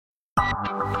Hey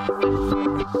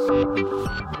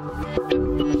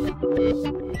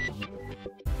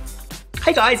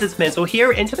guys, it's Mansell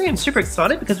here, and today I'm super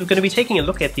excited because we're going to be taking a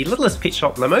look at the Littlest Pet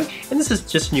Shop Limo, and this is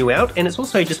just new out, and it's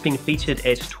also just been featured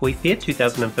at Toy Fair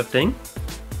 2015.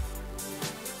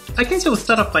 Okay, so we'll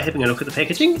start off by having a look at the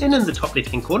packaging, and in the top left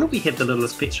hand corner we have the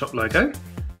Littlest Pet Shop logo.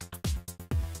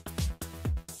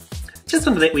 Just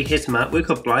under that we have some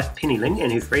artwork of Blythe, Pennyling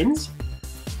and her friends.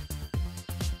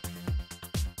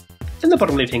 In the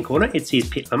bottom left hand corner it says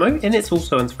Pet Limo, and it's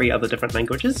also in 3 other different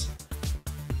languages.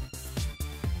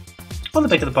 On the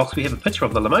back of the box we have a picture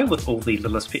of the limo with all the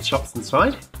Littlest Pet Shops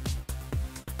inside.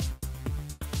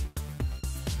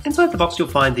 Inside the box you'll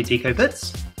find the deco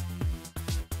bits,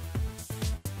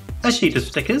 a sheet of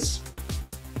stickers,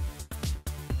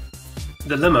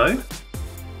 the limo,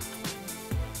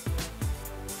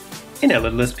 and our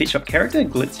Littlest Pet Shop character,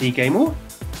 Glitzy Gaymore,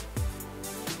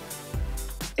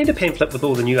 and a pamphlet with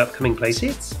all the new upcoming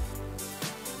playsets,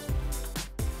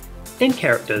 and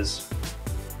characters.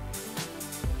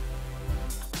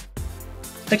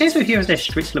 Okay, so here is our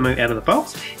stretch limo out of the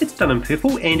box. It's done in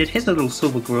purple and it has a little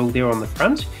silver grille there on the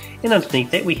front, and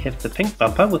underneath that we have the pink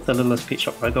bumper with the Littlest Pet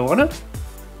Shop logo on it.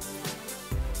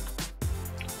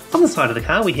 On the side of the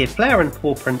car we have flower and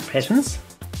paw print patterns.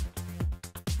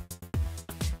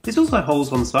 There's also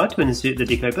holes on the side to insert the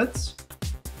deco bits.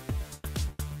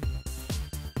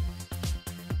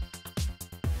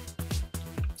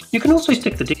 You can also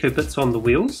stick the deco bits on the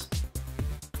wheels.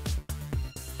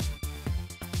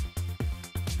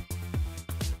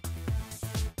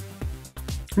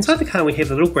 Inside the car we have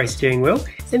the little grey steering wheel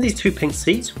and these 2 pink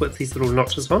seats with these little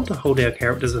notches on to hold our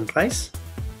characters in place.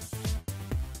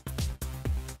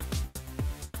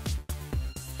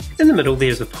 In the middle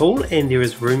there's a pool and there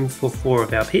is room for 4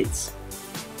 of our pets.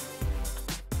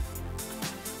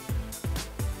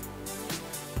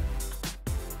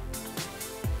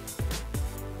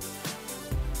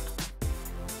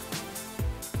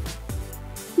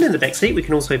 And in the back seat we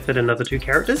can also fit another 2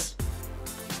 characters.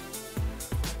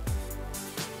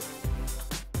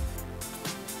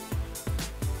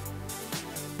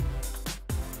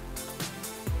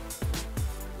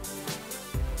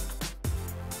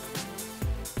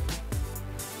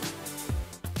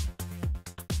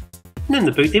 And in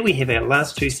the boot there we have our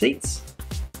last 2 seats.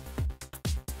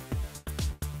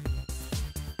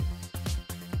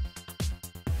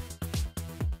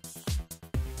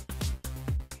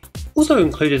 Also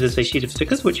included is a sheet of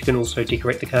stickers which you can also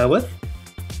decorate the car with.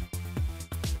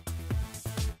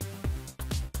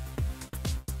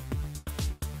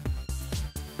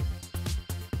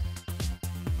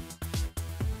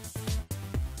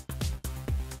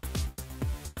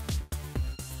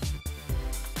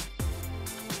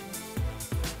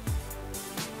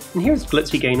 And here is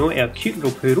Glitzy Gaynor, our cute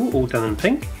little poodle, all done in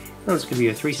pink. I'll just give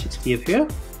you a 360 of her.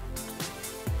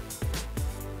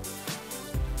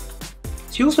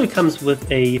 She also comes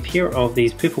with a pair of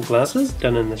these purple glasses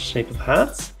done in the shape of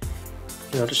hearts.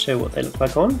 And I'll just show you what they look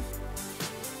like on.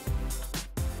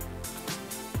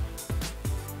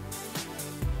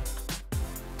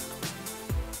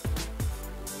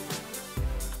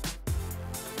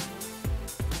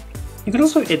 You can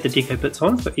also add the deco bits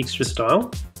on for extra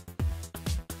style.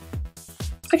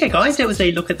 Okay guys, that was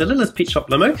a look at the Littlest Pet Shop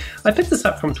Limo. I picked this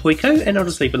up from Toyco and I'll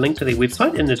just leave a link to their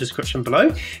website in the description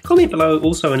below. Comment below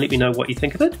also and let me know what you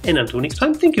think of it. And until next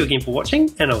time, thank you again for watching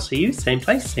and I'll see you same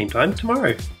place, same time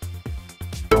tomorrow.